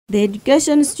The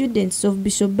education students of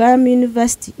Bishop Barham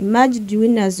University emerged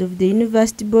winners of the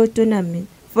University Ball Tournament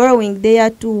following their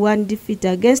 2-1 defeat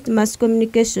against Mass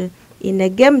Communication in a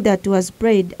game that was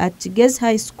played at Chigezi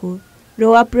High School,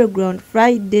 Lower Playground,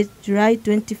 Friday, July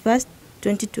 21st,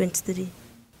 2023.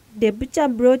 The Butcher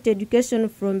brought education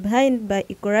from behind by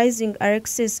equalizing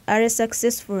Alex's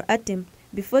successful attempt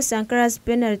before Sankara's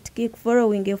penalty kick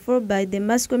following a foul by the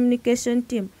Mass Communication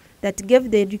team that gave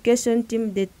the education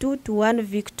team the 2-1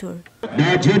 victory.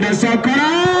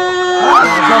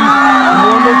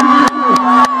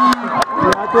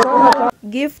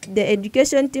 Gift, the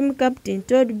education team captain,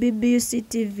 told BBUC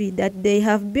TV that they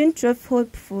have been trophy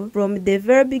hopeful from the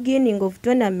very beginning of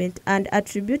tournament and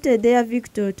attributed their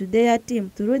victory to their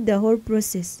team through the whole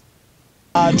process.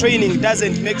 Training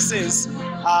doesn't make sense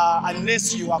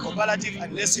unless you are cooperative,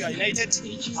 unless you are united.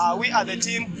 We are the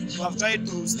team who have tried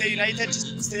to stay united,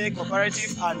 stay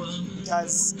cooperative, and it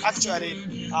has actually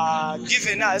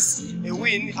given us a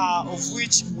win of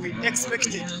which we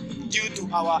expected due to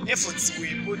our efforts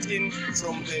we put in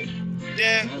from the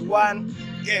day one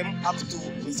game up to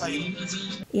the final.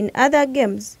 In other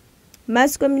games,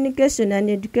 Mass Communication and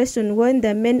Education won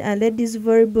the men and ladies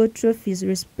volleyball trophies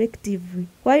respectively,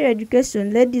 while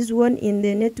Education ladies won in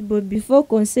the netball before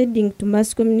conceding to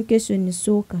Mass Communication in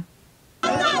soccer.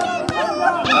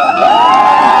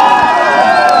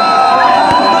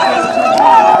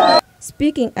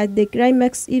 Speaking at the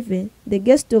climax event, the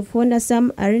guest of honor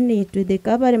Sam Arinito, the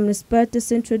Kabale Municipality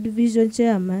Central Division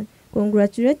Chairman,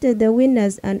 congratulated the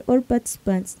winners and all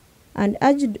participants and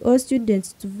urged all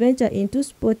students to venture into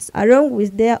sports along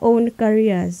with their own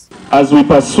careers. As we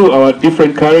pursue our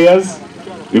different careers,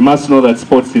 we must know that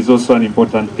sports is also an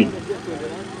important thing.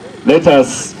 Let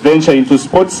us venture into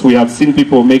sports. We have seen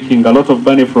people making a lot of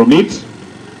money from it.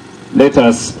 Let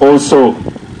us also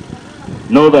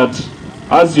know that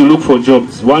as you look for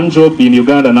jobs, one job in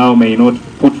Uganda now may not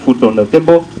put food on the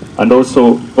table and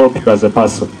also help you as a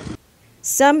person.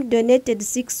 Sam donated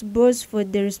 6 balls for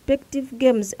the respective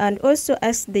games and also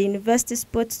asked the university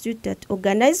sports tutor to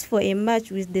organize for a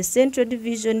match with the Central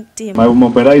Division team. I will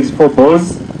mobilize 4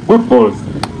 balls, good balls,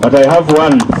 but I have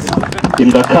one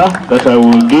in the car that I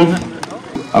will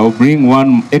give. I will bring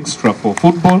 1 extra for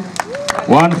football,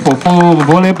 1 for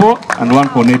volleyball, and 1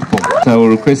 for netball. I will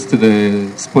request the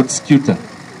sports tutor.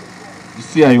 You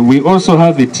see, we also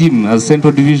have a team as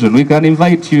Central Division. We can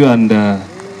invite you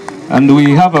and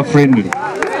we have a friendly.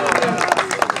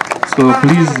 So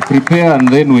please prepare and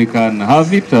then we can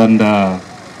have it and,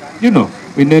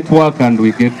 we network and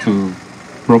we get to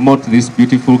promote this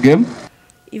beautiful game.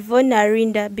 Yvonne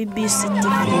Arinda, BBUC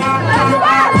TV.